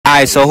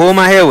Alright, so who am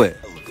I here with?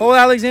 Cole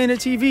Alexander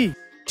TV.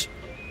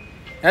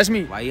 That's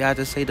me. Why you have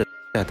to say the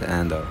at the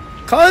end though?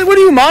 Cole, what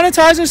are you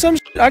monetizing some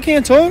shit? I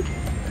can't talk.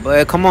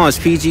 But come on, it's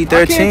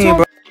PG-13,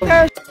 bro.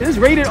 It's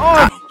rated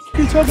R. What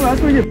you talking about?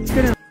 That's what you're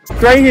getting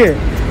right here.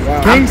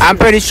 Wow. I'm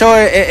pretty sure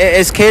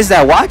it's kids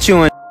that watch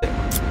you and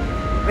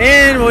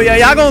man, well, yeah,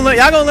 y'all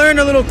gonna learn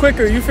a little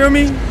quicker. You feel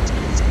me?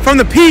 From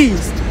the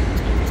P's.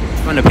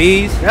 From the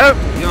P's? Yep.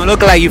 You don't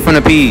look like you from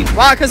the P's.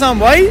 Why? Cause I'm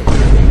white.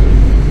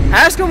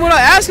 Ask him what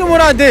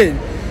I did.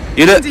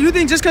 You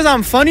think just cause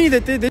I'm funny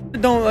that they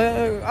don't?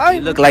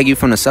 You look like you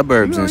from the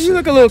suburbs and shit. You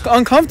look a little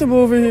uncomfortable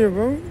over here,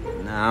 bro.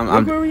 Nah,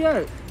 look where we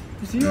at.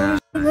 You see all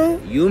this shit, bro?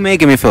 You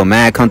making me feel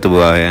mad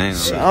comfortable out here. I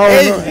ain't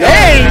gonna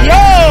hey, yo!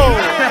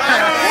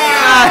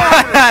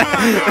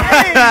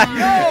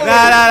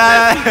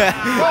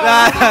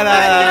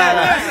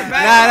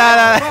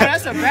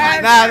 That's a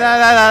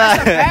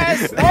bad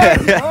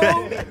start,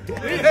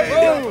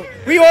 bro.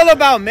 We all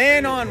about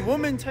man on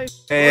woman type.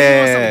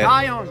 Yeah. Some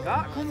guy on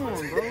God. Come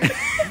on, bro.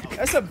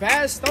 That's a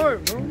bad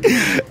start, bro.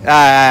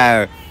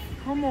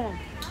 Come on.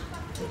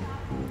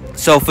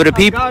 So for the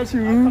people. Alright,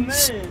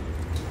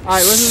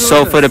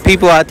 so for the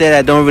people out there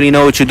that don't really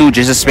know what you do,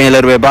 just explain a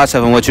little bit about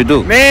yourself and what you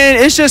do. Man,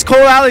 it's just Cole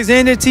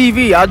Alexander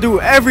TV. I do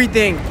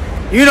everything.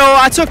 You know,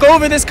 I took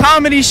over this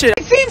comedy shit.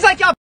 It seems like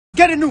y'all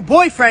get a new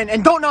boyfriend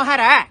and don't know how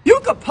to act. You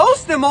could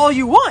post them all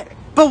you want,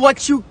 but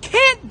what you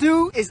can't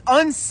do is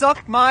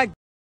unsuck my.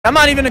 I'm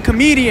not even a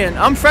comedian.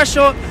 I'm fresh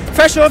off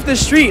the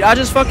street. I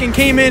just fucking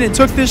came in and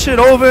took this shit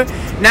over.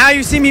 Now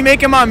you see me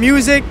making my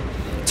music.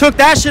 Took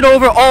that shit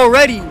over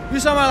already. You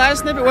saw my last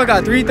snippet? What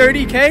got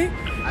 330K?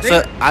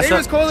 They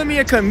was calling me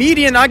a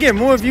comedian. I get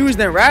more views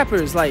than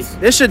rappers. Like,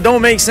 this shit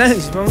don't make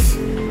sense, bro.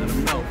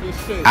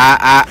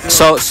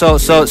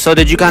 So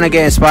did you kind of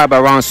get inspired by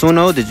Ron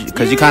Suno?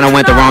 Because you kind of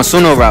went the Ron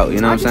Suno route, you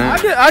know what I'm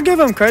saying? I give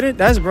him credit.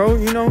 That's bro,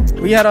 you know.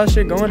 We had our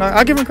shit going.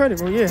 I give him credit,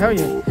 bro. Yeah, hell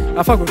yeah.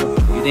 I fuck with him.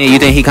 You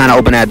think he kind of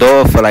opened that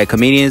door for like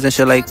comedians and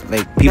shit, like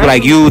people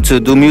like you to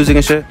do music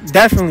and shit?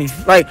 Definitely.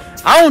 Like,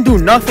 I don't do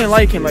nothing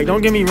like him. Like,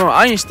 don't get me wrong.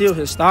 I ain't steal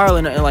his style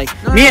and like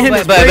me and him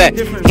is very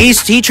different. He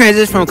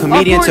transitioned from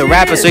comedian to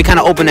rapper, so he kind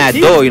of opened that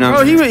door, you know.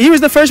 Bro, he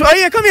was the first one. Oh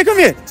yeah, come here.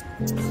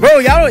 Bro,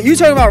 you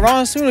talking about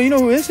Ron Suno? You know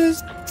who this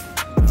is?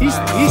 He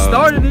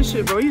started this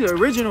shit, bro. He's the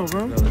original,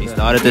 bro. He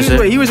started this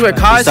shit? He was with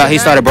Kai. He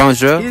started Bronx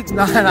Drill?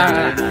 Nah.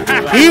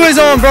 He was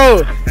on,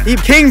 bro.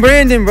 King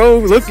Brandon, bro.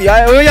 Look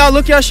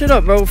y'all shit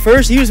up, bro.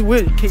 First, we was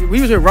with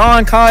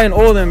Ron, Kai, and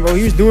all them, bro.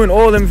 He was doing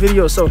all them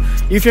videos. So,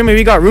 you feel me?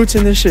 We got roots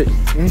in this shit.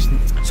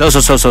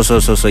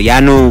 So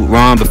y'all knew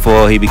Ron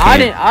before he became... I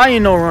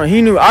didn't know Ron.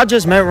 He knew. I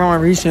just met Ron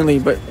recently,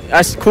 but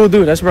that's a cool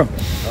dude. That's bro.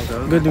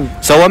 Okay. Good dude.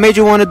 So, what made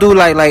you want to do,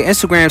 like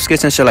Instagram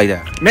skits and shit like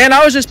that? Man,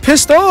 I was just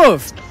pissed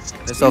off.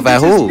 Pissed off at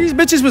who? These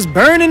bitches was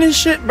burning and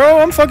shit, bro.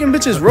 I'm fucking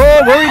bitches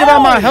raw, worried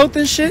about my health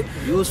and shit.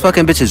 You was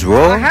fucking bitches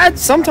raw? I had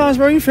sometimes,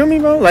 bro. You feel me,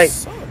 bro? Like,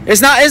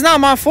 it's not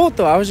my fault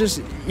though. I was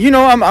just, you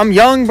know, I'm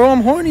young, bro.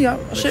 I'm horny.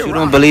 Shit, you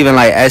don't believe in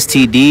like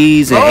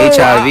STDs and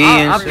HIV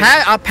and shit?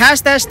 I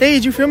passed that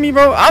stage. You feel me,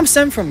 bro? I'm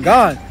sent from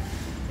God,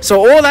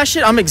 so all that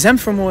shit, I'm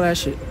exempt from all that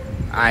shit.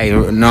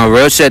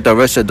 Real shit though.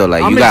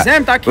 Like, I'm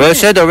exempt. I can't. Real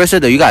shit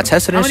though. You got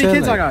tested and shit. How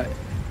many kids I got?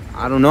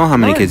 I don't know how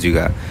many kids you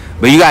got.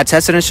 But you got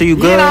tested and shit, you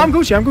good? Yeah, nah, I'm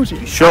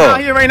Gucci. Sure. I'm out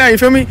here right now, you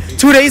feel me?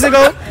 2 days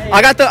ago,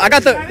 I got the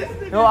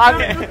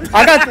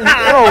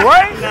oh,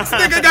 what? This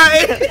nigga got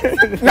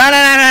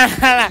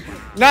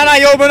 8. Nah,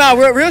 yo, bro, nah,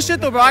 real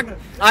shit though, bro.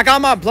 I got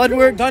my blood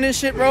work done and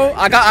shit, bro.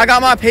 I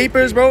got my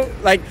papers, bro.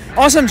 Like,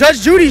 on some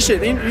Judge Judy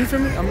shit. You feel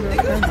me?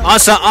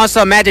 On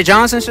some Magic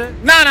Johnson shit?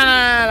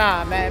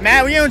 Nah,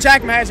 man, we don't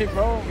jack Magic,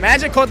 bro.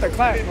 Magic caught the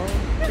clap, bro.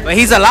 But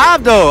he's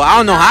alive though. I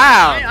don't know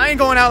how. I ain't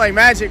going out like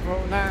Magic,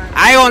 bro. Nah.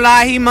 I ain't gonna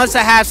lie. He must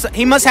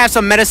have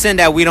some medicine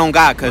that we don't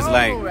got, cause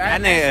like that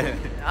nigga.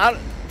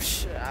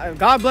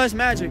 God bless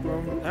Magic,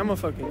 bro. That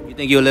motherfucker. You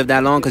think you'll live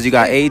that long cause you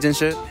got AIDS and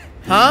shit?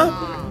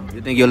 Huh?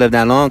 You think you'll live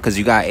that long cause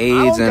you got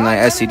AIDS and like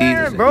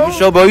STDs? Bro. You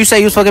sure, bro? You say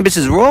you was fucking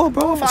bitches raw,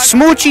 bro?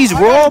 Smoochies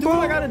raw, bro.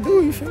 I gotta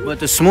do, you feel me? But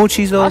the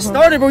smoochies though. I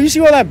started, bro. You see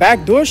all that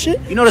backdoor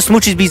shit? You know the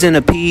smoochies bees in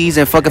the peas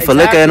and fucking for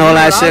liquor and all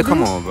that shit.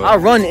 Come on, bro. I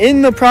run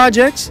in the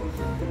projects.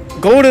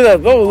 Go to the,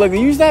 bro, like,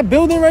 use that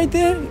building right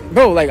there.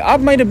 Bro, like, I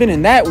might have been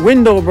in that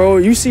window, bro.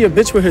 You see a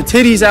bitch with her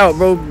titties out,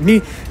 bro.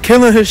 Me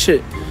killing her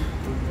shit.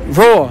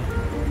 Raw.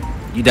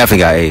 You definitely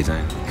got AIDS,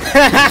 man.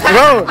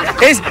 Bro,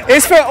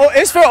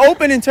 it's for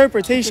open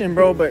interpretation,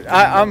 bro, but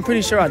I'm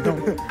pretty sure I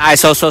don't. Alright,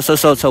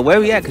 so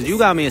where we at? Cause you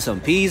got me in some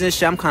peas and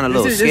shit. I'm kind of a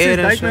little scared.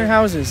 This is Dyckman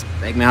Houses.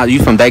 Dyckman Houses.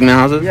 You from Dyckman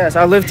Houses? Yes,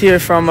 I lived here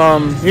from,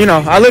 you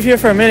know, I lived here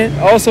for a minute.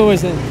 Also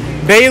was in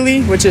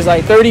Bailey, which is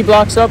like 30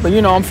 blocks up, but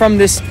you know, I'm from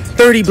this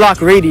 30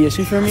 block radius,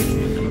 you feel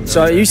me?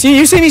 So you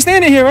see me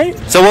standing here, right?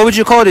 So what would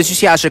you call this? You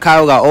see how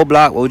Chicago got O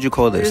Block? What would you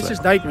call this? It's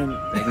just Dyckman.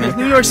 It's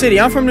New York City.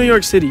 I'm from New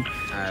York City.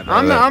 Right,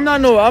 I'm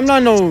not no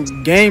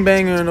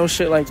gangbanger or no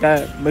shit like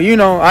that. But you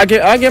know, I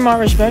get my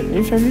respect.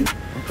 You feel me? Okay.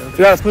 You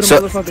gotta put a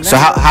motherfucking. So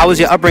how was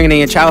your upbringing in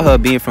your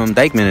childhood being from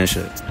Dyckman and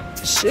shit?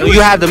 So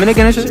you have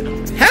Dominican and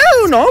shit?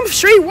 Hell know, I'm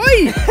straight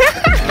white.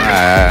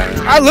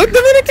 I look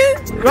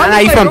Dominican. Nah,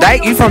 you from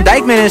You from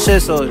Dykeman and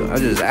shit, so I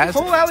just asked.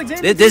 Cole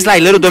Alexander. This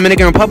like little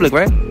Dominican Republic,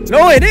 right?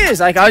 No, it is.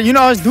 Like, I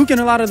was duking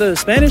a lot of the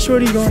Spanish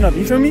shorties growing up.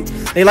 You feel me?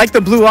 They like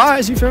the blue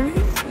eyes. You feel me?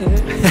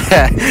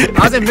 I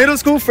was in middle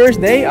school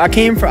first day. I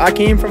came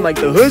from like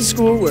the hood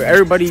school where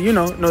everybody, you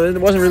know, there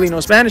wasn't really no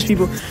Spanish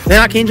people. Then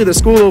I came to the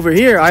school over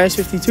here, IS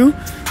 52. Woo,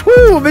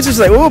 bitch was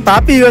like, oh,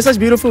 papi, you have such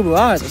beautiful blue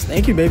eyes.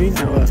 Thank you, baby.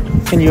 Now,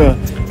 can you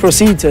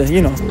proceed to,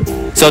 you know?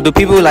 So do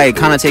people like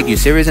kind of take you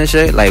serious and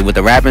shit, like with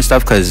the rap and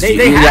stuff? Cause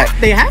they have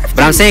to.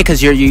 But I'm saying,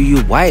 cause you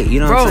white, you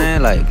know what I'm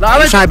saying? Like,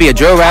 you trying to be a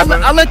drill rapper?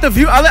 I'm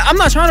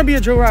not trying to be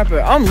a drill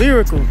rapper. I'm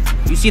lyrical.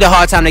 You see the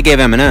hard time they gave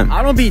Eminem.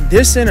 I don't be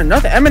dissing or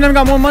nothing. Eminem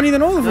got more money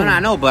than all of them. No,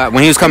 I know, but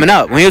when he was coming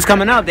up,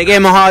 they gave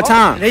him a hard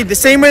time. They the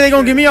same way they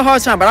gonna give me a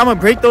hard time, but I'm gonna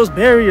break those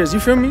barriers. You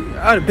feel me?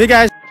 I had a big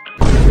ass.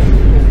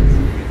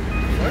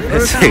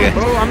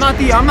 Bro, I'm not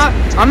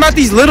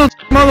these little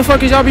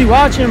motherfuckers y'all be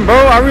watching, bro.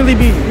 I really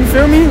be. You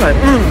feel me? Like,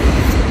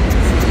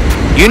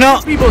 you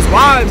know, people's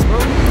wives, bro.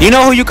 You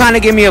know who you kind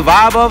of give me a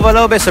vibe of a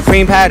little bit?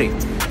 Supreme Patty.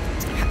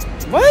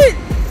 What?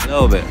 A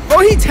little bit. Bro,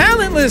 he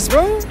talentless,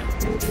 bro.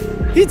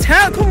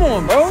 Come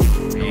on, bro.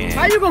 Yeah.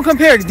 How you gonna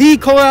compare the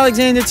Cole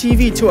Alexander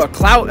TV to a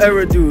clout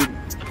era dude?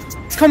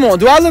 Come on,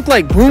 do I look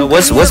like Boom?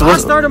 So I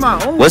started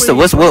my own. What's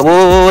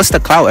the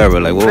clout era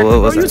like?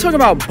 What's you talking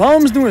about?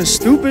 Bums doing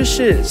stupid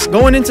shit,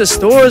 going into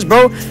stores,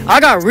 bro. I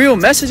got real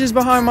messages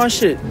behind my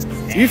shit.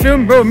 You feel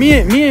me, bro? Me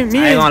and I ain't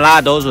gonna lie,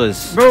 those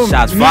was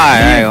shots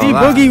fired. Me and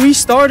Boogie, we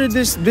started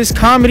this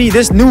comedy,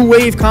 this new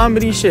wave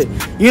comedy shit.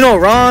 You know,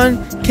 Ron,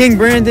 King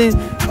Brandon,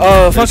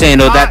 you saying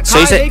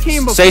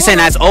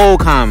that's old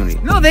comedy?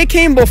 No, they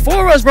came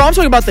before us, bro. I'm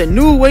talking about the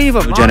new wave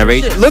of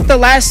generation. Look, the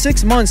last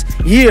 6 months,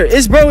 hell yeah,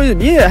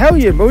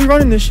 bro. We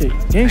running this shit.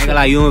 I ain't gonna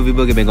lie, you and V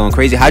Boogie been going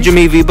crazy. How'd you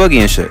meet V Boogie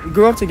and shit? We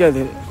grew up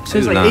together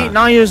since like 8,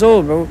 9 years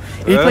old, bro.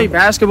 We played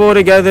basketball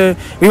together.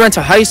 We went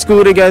to high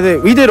school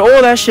together. We did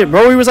all that shit,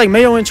 bro. We was like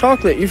mayo and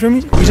chocolate. You feel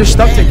me? We just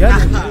stuck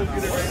together.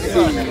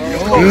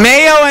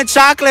 Mayo and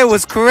chocolate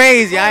was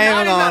crazy. I ain't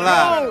even gonna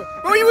lie.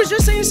 Bro, you was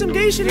just saying some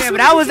gay shit. Yeah, but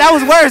that was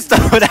worse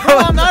though.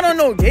 I'm not on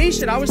no gay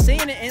shit. I was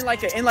saying it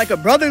in like a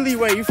brotherly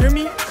way. You feel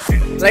me?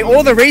 Like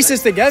all the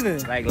races together.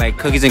 Like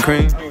cookies and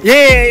cream.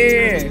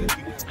 Yeah.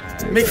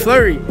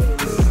 McFlurry.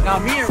 Now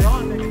me and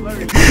Ron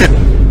McFlurry.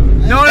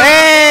 No.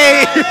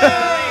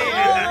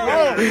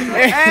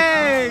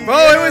 Hey, bro,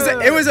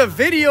 it was a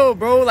video,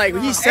 bro. Like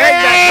he said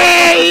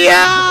that. Hey,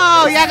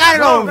 yo, y'all got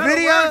it on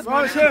video.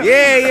 Bro, sure.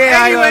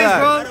 Yeah. Anyways,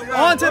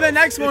 bro, on to the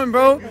next one,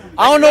 bro.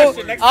 I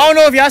don't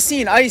know if y'all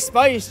seen Ice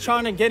Spice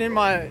trying to get in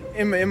my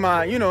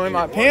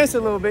pants a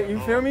little bit. You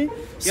feel me?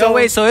 So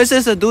wait, so it's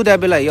just a dude that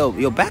be like, yo,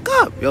 back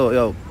up,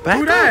 yo, back up.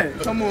 Who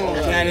that? Come on,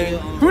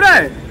 Who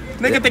that?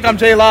 nigga think I'm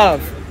J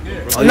Live.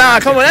 Nah,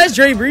 come on, that's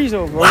Dre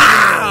Breezo, bro.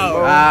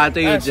 Wow. I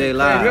think you J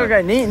Live. Nah,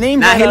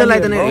 he look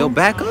like the nigga. Yo,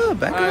 back up.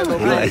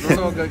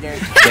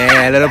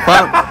 Yeah, little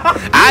pump.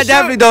 I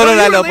definitely don't look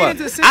like little pump.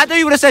 I thought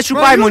you would have said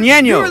Chupapi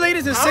Muñeño. You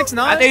related to 6ix9ine?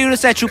 I thought you would have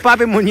said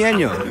Chupapi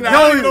Muñeño.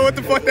 No, you know what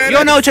the fuck that is?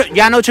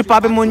 Y'all know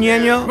Chupapi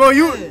Muñeño? Bro,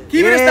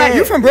 keep it a stack.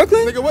 You from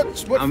Brooklyn? Nigga, what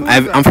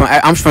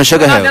I'm from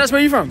Sugar Hill. That's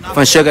where you from?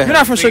 From Sugar Hill. You're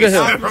not from Sugar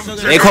Hill.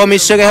 They call me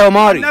Sugar Hill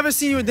Marty. I've never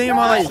seen you a day in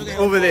my life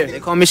over there. They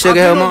call me Sugar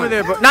Hill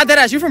Marty. Not that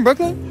ass. You from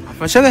Brooklyn? I'm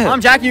from Sugar Hill.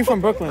 I'm Jackie. You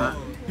from Brooklyn?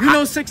 You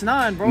know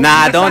 6ix9ine, bro. Nah,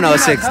 I don't know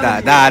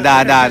 6ix9ine. Nah.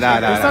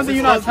 There's something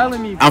you're not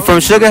telling me, bro. I'm from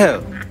Sugar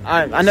Hill.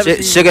 I never seen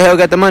you. Sugar Hill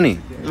got the money.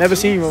 Never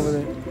seen you over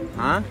there.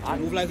 Huh? I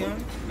move like him?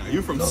 Nah,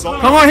 you from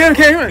Salt. Come on here.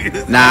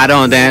 Nah, I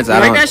don't dance. I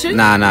like don't. that shit?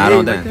 Nah, I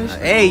don't dance.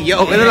 Hey,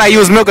 yo, it look like you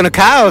was milking a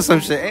cow or some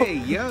shit. Hey,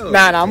 yo.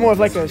 Nah, I'm more of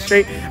like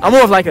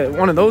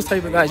one of those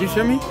type of guys. You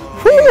feel me?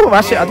 Whoo,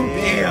 my shit. I do.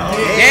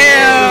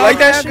 Yeah. You like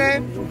that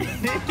shit?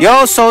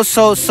 Yo, so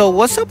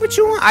what's up with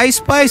you and Ice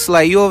Spice?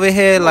 Like, you over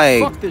here,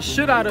 like. Fuck the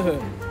shit out of her.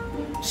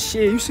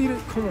 Shit, you see that?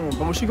 Come on,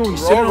 bro. She gonna be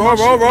sitting Roll.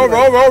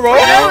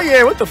 Hell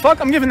yeah, what the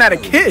fuck? I'm giving that a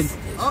kid.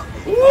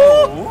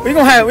 We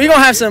gonna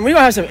have some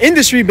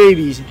industry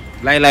babies.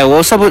 Like,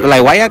 what's up with,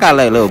 like, why y'all got,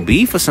 like, little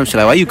beef or some shit?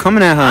 Like, why you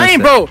coming at her? I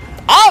ain't, bro.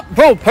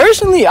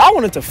 Personally, I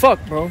wanted to fuck,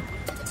 bro.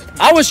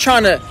 I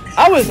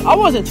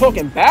wasn't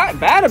talking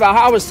bad about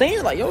how I was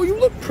saying, like, yo, you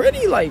look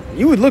pretty. Like,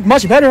 you would look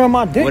much better on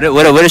my dick.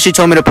 What if she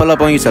told me to pull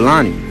up on you,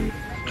 Talani?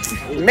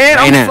 Man,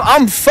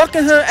 I'm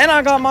fucking her, and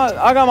I got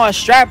my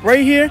strap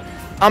right here.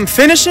 I'm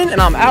finishing,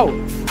 and I'm out.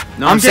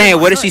 No, I'm saying,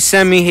 what if she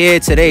send me here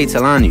today,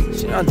 Talani?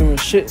 She not doing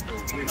shit.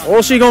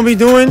 All she gonna be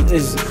doing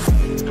is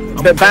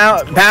bowing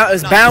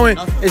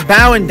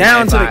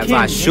down to the king. If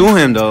I shoot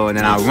him though, and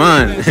then I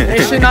run. That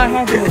shit not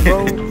happening,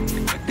 bro.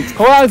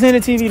 Cole Alexander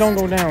TV don't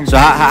go down, bro. So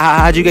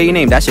how'd you get your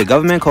name? That's your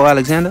government, Cole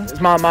Alexander?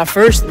 It's my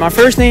first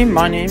name,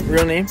 my name,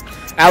 real name,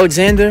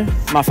 Alexander.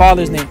 My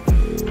father's name.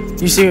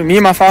 You see, me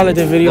and my father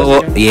did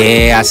videos.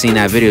 Yeah, I seen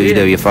that video you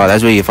did with your father.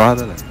 That's where your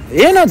father? Like?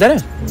 Yeah, no, that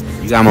is.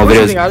 You got more What do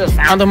you videos? think, I just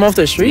found him off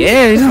the street?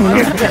 Yeah, you never know.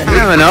 You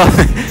never know.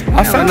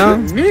 I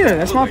found him. Yeah,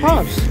 that's my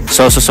pops.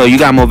 So you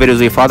got more videos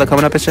of your father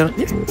coming up and shit?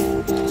 Yeah.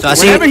 So I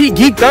see. Whenever he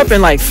geeked up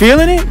and like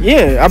feeling it,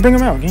 yeah, I bring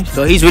him out. Okay?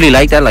 So he's really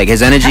like that, like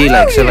his energy,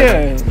 Hell like shit like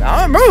that.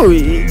 yeah. Bro,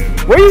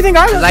 where do you think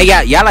I was? Like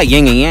y'all like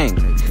yin and yang.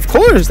 Of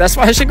course, that's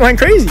why shit going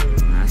crazy.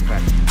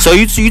 So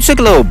you took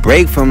a little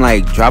break from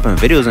like dropping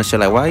videos and shit.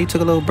 Like why you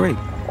took a little break?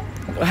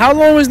 How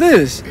long was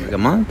this? Like a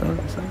month? Or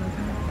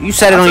something? You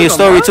said it on your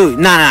story too.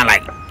 Nah,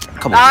 like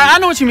come on. I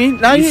know what you mean.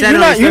 Nah,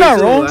 you're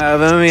not wrong. I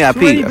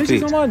peed.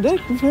 Bitches on my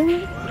dick, you feel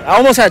me? I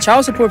almost had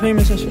child support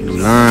payments and shit.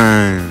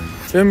 Lying.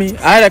 Feel me?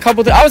 I had a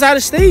couple. I was out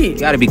of state. You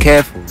gotta be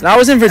careful. And I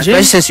was in Virginia.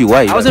 Especially since you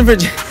white. I was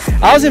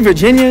in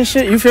Virginia and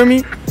shit. You feel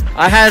me?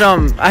 I had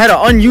an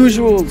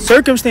unusual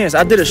circumstance.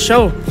 I did a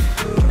show,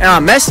 and I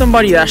met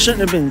somebody that I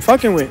shouldn't have been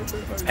fucking with,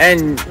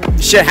 and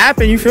shit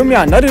happened. You feel me?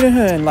 I nutted in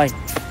her, and like,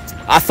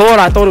 I thought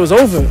it was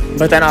over,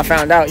 but then I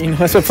found out. You know,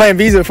 that's what Plan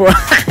B's are for.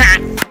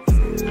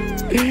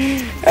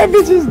 That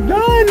bitch is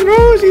done,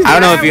 bro. She's I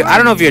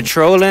don't know if you're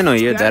trolling or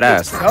you're dead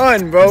ass.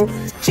 Done, bro.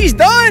 She's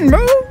done,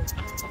 bro.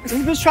 This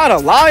bitch try to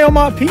lie on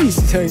my piece.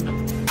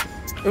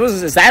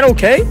 Is that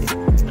okay?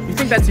 You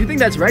think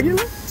that's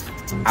regular?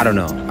 I don't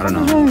know.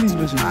 What's wrong with these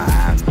bitches? I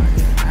have no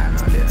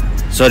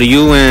idea. So do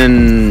you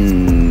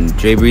and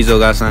Jay Breezo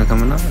got something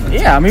coming up?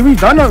 Yeah, I mean we've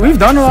done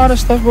a lot of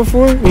stuff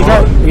before.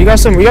 We got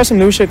some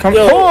new shit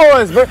coming.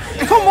 Pause, bro.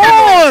 Come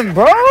on,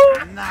 bro.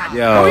 Yo.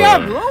 Bro,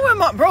 y'all blowing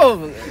my bro.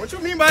 What you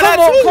mean by Come that?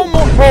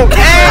 on, bro.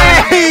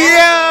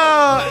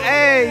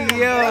 Hey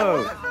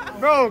yo.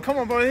 Bro, come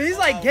on, bro. He's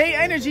like gay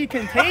energy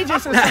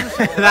contagious or some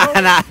shit. Bro.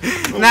 Nah.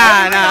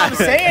 I'm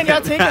saying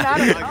y'all taking out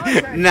of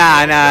context.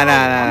 Nah. I'm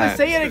gonna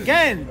say it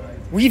again.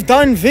 We've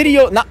done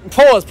video.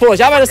 Pause. Y'all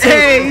better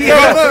say.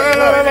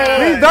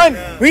 Hey,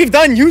 We've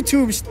done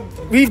YouTube.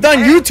 We've done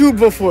YouTube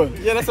before.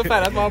 Yeah, that's a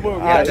fact. That's my boy.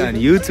 I've done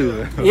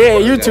YouTube. Yeah,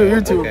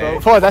 YouTube, bro.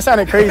 Pause. That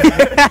sounded crazy.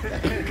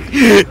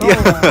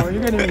 Bro,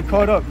 you're getting me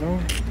caught up, bro.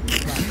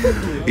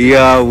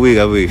 Yeah,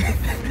 we.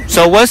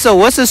 So what's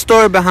the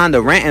story behind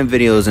the ranting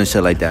videos and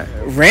shit like that?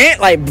 Rant?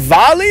 Like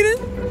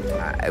violating?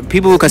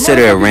 People would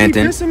consider it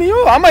ranting. Pissing me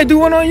off. I might do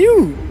one on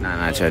you.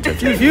 Nah, chill.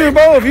 If you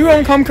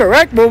don't come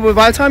correct, bro, but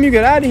by the time you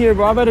get out of here,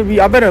 bro,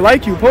 I better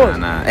like you, pause.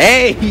 Nah.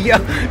 Hey,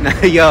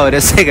 yo,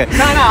 this nigga.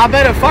 Nah, I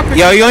better fuck with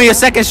you. Yo, you on your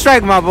second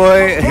strike, my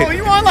boy. Bro,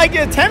 you on like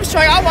your 10th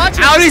strike? I watch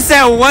it. I only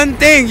said one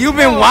thing. You've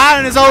been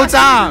wilding this whole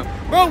time.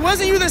 Bro,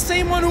 wasn't you the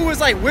same one who was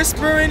like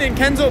whispering in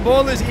Kenzo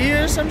Baller's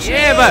ear or some shit?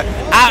 Yeah, but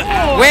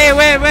wait.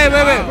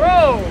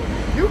 Bro,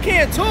 you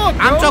can't talk,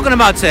 bro. I'm talking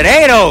about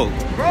today, though.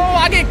 Bro,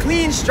 I get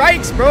clean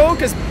strikes, bro,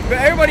 because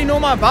everybody know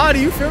my body,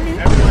 you feel me?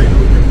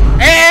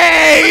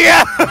 Hey,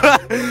 yo.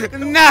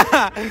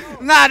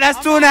 Nah, that's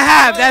 2.5.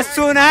 That's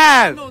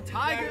 2.5.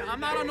 I'm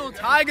not on no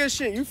tiger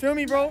shit, you feel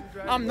me, bro?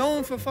 I'm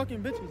known for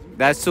fucking bitches.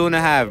 That's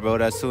 2.5, bro.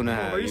 That's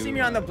 2.5. Bro, you see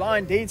me on the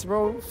blind dates,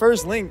 bro.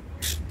 First link,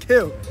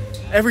 kill.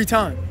 Every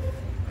time.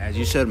 As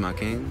you should, my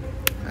king.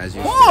 As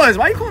you should. Pause,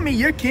 why you calling me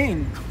your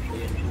king?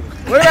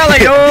 What about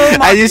like, yo,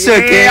 As you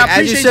should, king. I As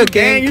you appreciate should,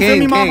 gang. king. You feel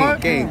me, my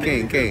heart? King.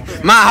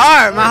 My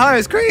heart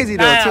is crazy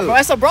though Nah, too. bro,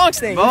 that's a Bronx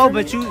thing. Bro,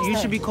 but you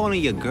should be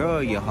calling your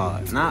girl your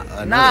heart, not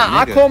another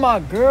Nah, nigga. I call my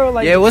girl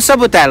like. Yeah, what's up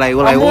with that? Like,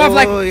 I'm more of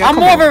like, I'm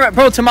more of a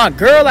bro to my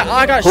girl. Like,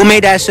 I got. Who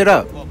made that shit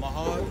up?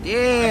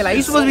 Yeah, like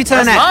you supposed to be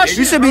telling That's that. my You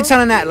shit, should be bro.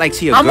 telling that like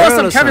to your I'm girl on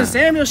some or Kevin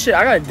something. Samuel shit.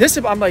 I got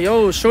discipline. I'm like,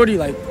 yo, shorty,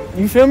 like,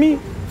 you feel me?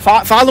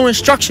 Follow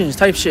instructions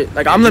type shit.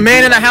 Like, I'm the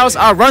man in the house.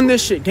 I run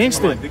this shit,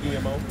 gangster.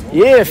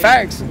 Yeah,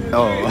 facts.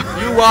 Oh,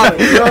 You wild.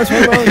 You know what I'm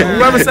saying, bro?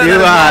 Whoever said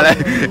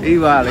that.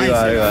 you wild.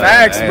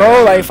 Facts,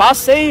 bro. Like, if I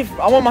say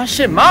I want my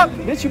shit mopped,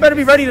 bitch, you better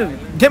be ready to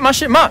get my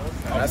shit mopped.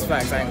 That's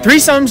facts.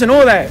 Threesomes and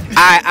all that.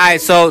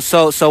 Alright.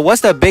 So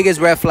what's the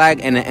biggest red flag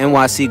in an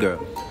NYC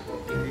girl?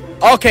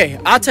 Okay,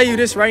 I'll tell you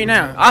this right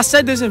now. I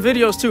said this in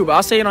videos too, but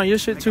I'll say it on your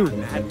shit too.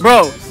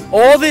 Bro,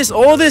 all this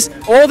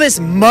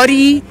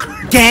muddy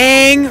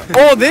gang,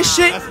 all this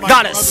shit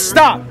gotta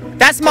stop.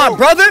 That's my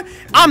brother.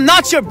 I'm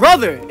not your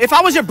brother. If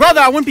I was your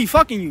brother, I wouldn't be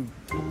fucking you.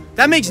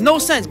 That makes no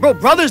sense. Bro,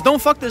 brothers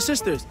don't fuck their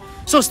sisters.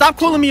 So stop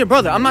calling me your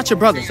brother. I'm not your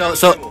brother. So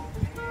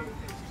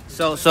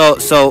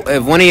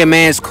if one of your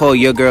mans call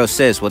your girl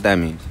sis, what that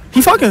means?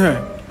 He fucking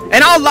her.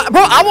 And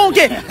I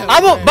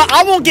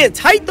won't get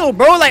tight though,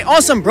 bro. Like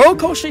on some bro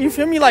code shit, you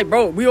feel me? Like,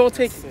 bro, we all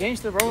take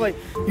gangster, bro. Like,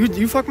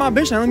 you fuck my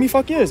bitch, now let me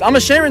fuck yours. I'm a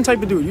sharing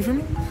type of dude, you feel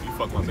me? You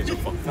fuck my bitch, you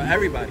fuck for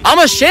everybody. I'm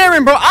a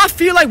sharing, bro. I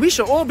feel like we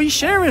should all be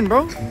sharing,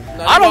 bro.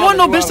 I don't want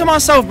no bitch to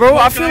myself, bro.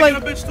 I feel like,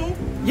 a bitch too?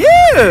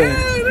 yeah.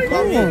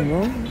 Come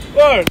on,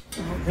 bro.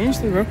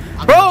 Gangster, bro.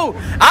 Bro,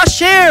 I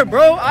share,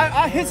 bro.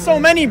 I hit so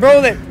many, bro.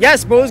 That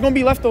yes, bro. It's gonna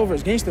be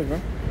leftovers. Gangster, bro.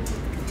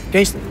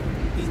 Gangster.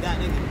 He's that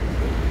nigga.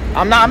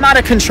 I'm not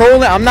a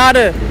controller. I'm not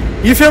a.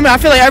 You feel me? I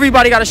feel like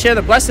everybody gotta share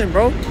the blessing,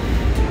 bro.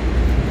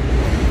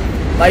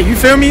 Like, you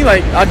feel me?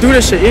 Like, I do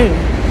this shit, yeah.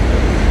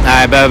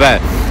 Alright,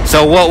 bet.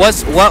 So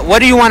what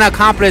do you want to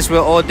accomplish with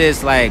all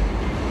this like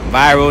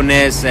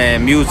viralness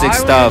and music Viral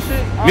stuff?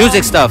 shit?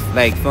 Music stuff,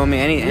 like feel me?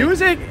 Any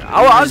Music?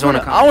 I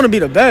want to be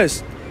the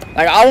best.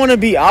 Like I want to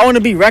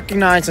be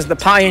recognized as the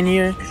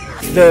pioneer.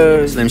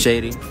 The Slim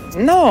Shady.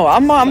 No,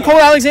 I'm Cole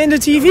Alexander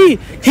TV.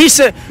 He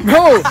said,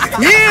 bro,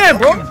 yeah,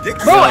 bro,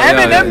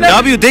 Eminem never,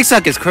 W Dick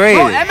Suck is crazy.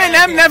 bro,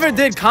 Eminem never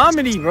did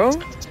comedy, bro.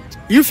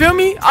 You feel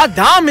me? I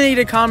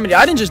dominated comedy.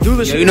 I didn't just do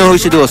this shit. You know who we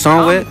should do a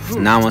song with?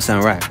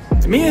 917 Rap.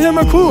 Me and him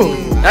are cool.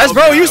 That's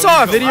bro. You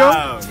saw a video.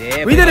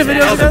 Yeah, We did a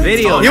video together.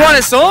 You want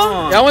a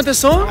song? Y'all want the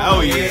song? Oh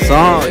yeah.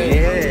 Song,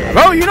 yeah.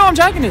 Bro, you know I'm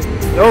jacking it.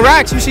 Yo,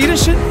 Rax, you see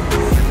this shit?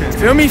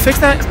 Feel me? Fix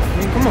that.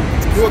 Come on.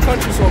 Do a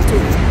country song too.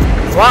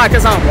 Why?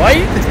 Cause I'm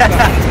white?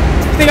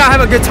 Think I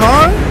have a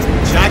guitar?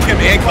 Jack him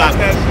and clap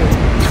that shit.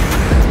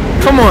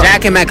 Come on.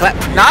 Jack and Matt Clap.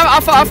 Nah,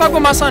 I fuck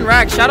with my son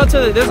Rax. Shout out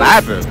to there's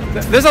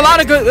a lot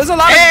of good. There's a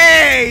lot of.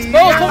 Hey!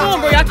 Bro, come on,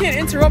 bro. Y'all can't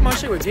interrupt my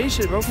shit with gay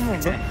shit, bro. Come on,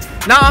 bro.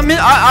 Nah,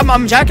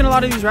 I'm jacking a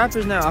lot of these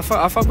rappers now. I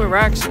fuck with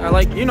Rax. I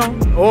like, you know,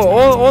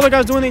 all the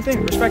guys doing their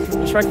thing. Respect it.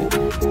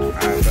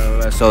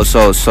 So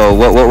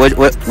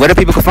where do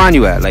people can find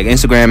you at? Like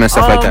Instagram and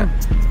stuff like that?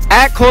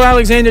 At Cole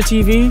Alexander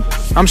TV.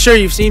 I'm sure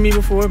you've seen me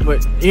before,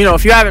 but you know,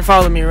 if you haven't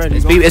followed me already,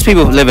 It's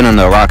people living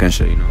under a rock and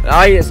shit, you know.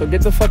 oh yeah, so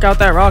get the fuck out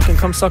that rock and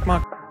come suck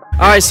my.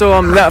 All right,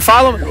 so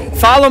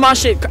follow my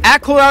shit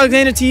at Cole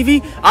Alexander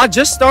TV. I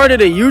just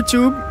started a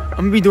YouTube. I'm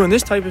gonna be doing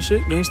this type of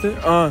shit, gangster.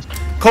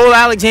 Cole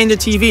Alexander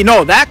TV.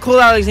 No, that Cole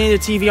Alexander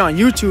TV on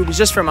YouTube is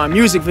just for my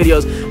music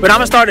videos. But I'm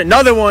gonna start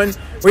another one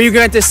where you're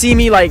going to see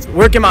me like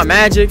working my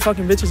magic,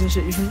 fucking bitches and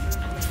shit. You feel me?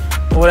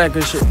 All that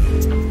good shit.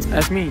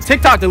 That's me.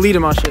 TikTok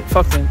deleted my shit.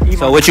 Fuck them.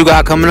 So what you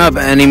got coming up?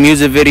 Any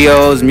music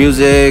videos, We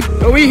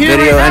here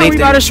video, right now. anything?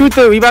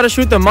 We about to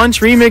shoot the Munch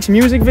remix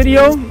music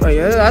video. Like,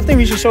 I think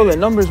we should show the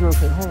numbers real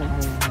quick. Hold on.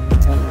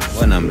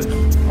 What numbers?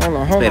 Hold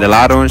on. Play the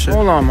lotto and shit?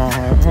 Hold on, my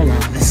heart.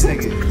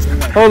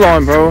 Hold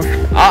on, bro.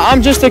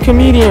 I'm just a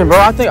comedian, bro.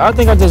 I think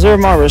I deserve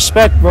my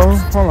respect, bro.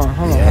 Hold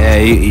on. Yeah,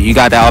 you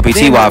got that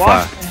RPT Damn,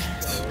 Wi-Fi.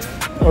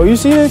 Oh, you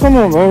see it? Come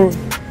on, bro.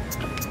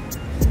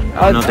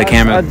 Turn off the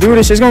camera. I do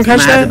this. It's gonna I'm catch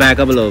gonna have to that. back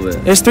up a little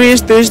bit. That's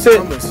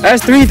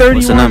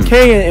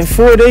 331K in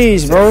 4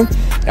 days, bro.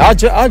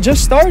 I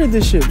just started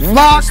this shit,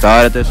 bro.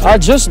 Started this shit. I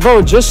just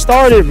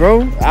started,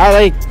 bro. I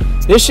like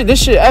this shit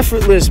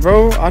effortless,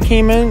 bro. I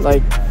came in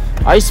like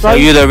ice So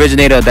spice. you the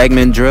originator of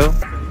Degman drill?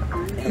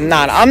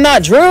 Nah, I'm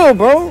not drill,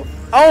 bro.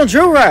 I don't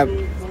drill rap.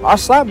 I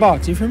slap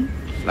box, you feel me?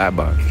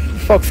 Flatbox.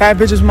 Fuck fat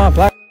bitches with my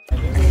black.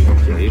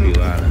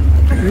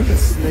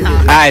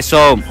 Alright,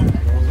 so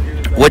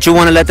what you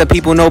want to let the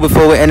people know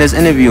before we end this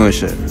interview and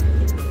shit?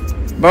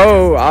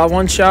 Bro, I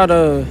want y'all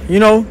to, you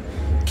know,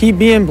 keep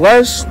being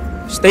blessed.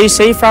 Stay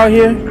safe out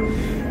here.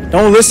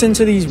 Don't listen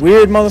to these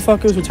weird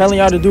motherfuckers who telling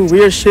y'all to do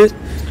weird shit.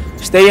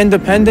 Stay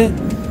independent.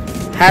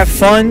 Have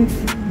fun.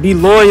 Be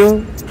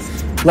loyal.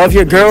 Love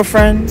your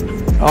girlfriend.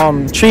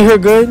 Treat her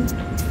good.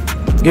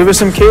 Give her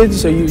some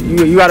kids so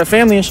you got a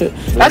family and shit.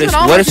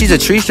 What if she's a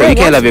tree straight? You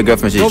can't love your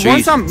girlfriend, she's a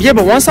tree.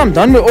 But once I'm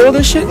done with all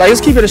this shit, like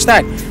let's keep it a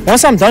stack.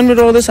 Once I'm done with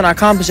all this and I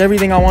accomplish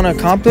everything I want to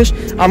accomplish,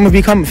 I'm gonna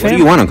become a family. What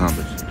do you want to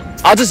accomplish?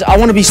 I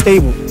want to be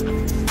stable.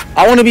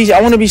 I want to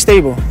be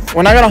stable.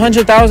 When I got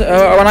 100,000,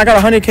 when I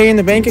got 100K in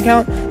the bank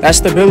account, that's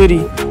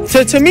stability.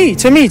 To me.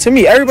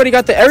 Everybody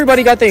got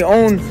their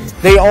own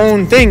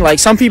thing. Like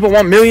some people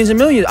want millions and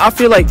millions. I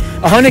feel like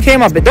 100K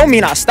my bit don't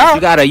mean I stop.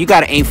 You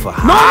gotta aim for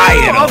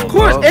higher. No, of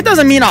course. Bro. It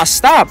doesn't mean I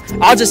stop.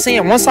 I'm just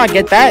saying once I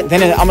get that,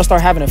 then I'm gonna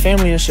start having a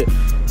family and shit.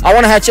 I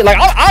want to have shit like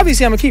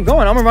obviously I'm gonna keep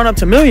going. I'm gonna run up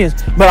to millions,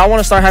 but I want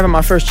to start having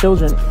my first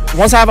children.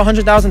 Once I have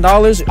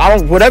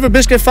 $100,000, whatever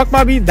bitch get fucked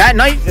by me that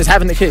night is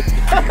having the kid.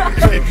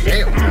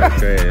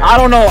 I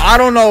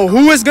don't know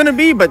who it's gonna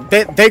be, but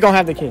they gonna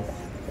have the kid.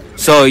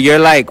 So you're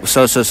like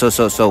so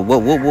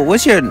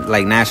what's your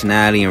like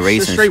nationality and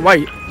race? Straight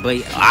white.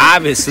 But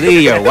obviously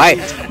you're white.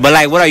 But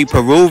like what are you?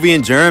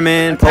 Peruvian,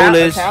 German,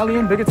 Polish?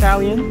 Italian, big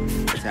Italian.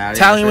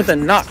 Italian with a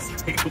knot.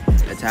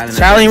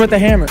 Italian with a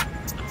hammer.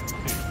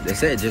 They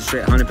said just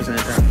straight 100%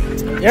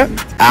 Italian. Yep.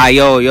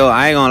 Yo,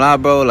 I ain't gonna lie,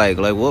 bro. Like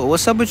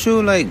what's up with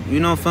you? Like, you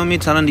know, feel me?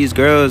 Telling these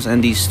girls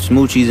and these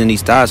smoochies and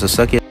these stars to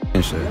suck your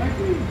and shit.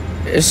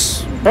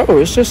 It's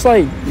just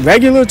like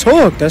regular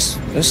talk. That's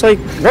like,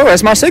 bro,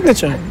 that's my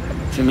signature.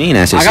 What you mean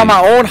that's I got my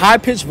own high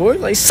pitched voice,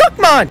 like suck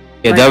mine.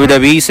 Your like,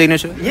 WWE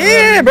signature?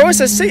 Yeah, bro. It's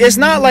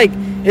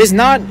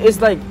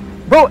like,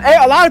 bro.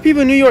 A lot of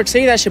people in New York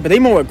say that shit, but they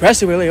more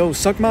aggressive. They're like, oh,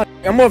 suck mine.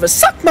 I'm more of a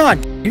suck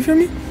mine. You feel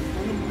me?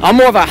 I'm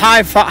more of a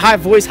high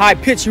voice, high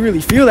pitch. You really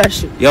feel that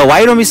shit. Yo, why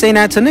you don't be saying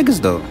that to niggas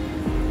though?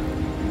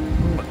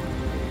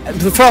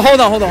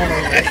 Hold on.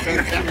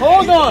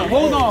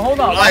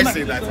 I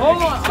see that.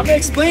 Hold on.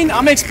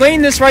 I'm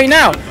explaining this right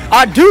now.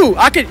 I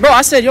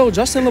said, yo,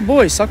 Justin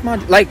LeBoy, suck my.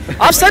 Like,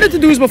 I've said it to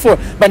dudes before,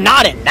 but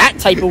not in that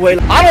type of way.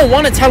 Like, I don't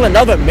want to tell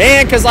another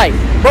man, cause like,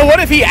 bro, what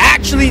if he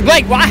actually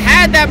like? Well, I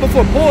had that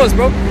before. Pause,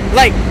 bro.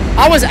 Like,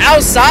 I was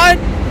outside,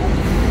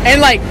 and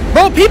like,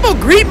 bro, people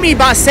greet me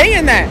by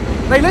saying that.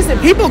 Like, listen,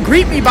 people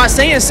greet me by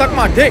saying suck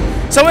my dick.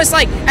 So it's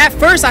like, at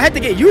first I had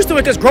to get used to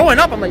it because growing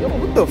up, I'm like, yo,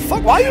 what the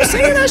fuck? Why are you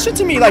saying that shit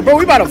to me? Like, bro,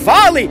 we about to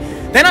violate.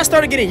 Then I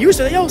started getting used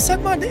to it. Yo,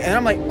 suck my dick. And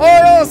I'm like,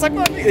 oh, yo, suck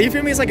my dick. You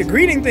feel me? It's like a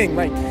greeting thing.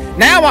 Like,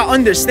 now I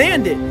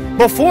understand it.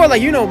 Before,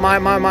 like, you know,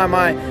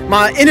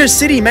 my inner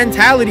city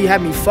mentality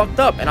had me fucked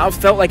up, and I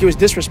felt like it was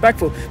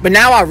disrespectful. But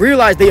now I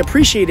realize they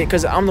appreciate it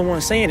because I'm the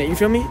one saying it. You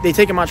feel me? They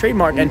taking my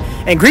trademark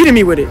and greeting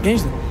me with it.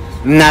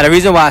 Nah, the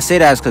reason why I say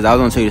that is because I was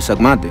gonna tell you to suck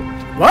my dick.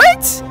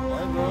 What?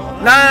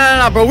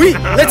 Nah, bro.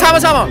 Let's time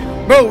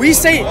out. Bro, we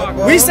say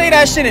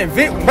that shit in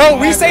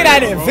we say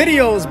that in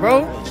videos,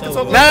 bro.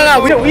 Nah,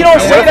 we don't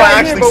say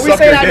that here, but we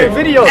say that in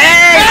videos.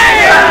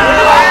 Hey!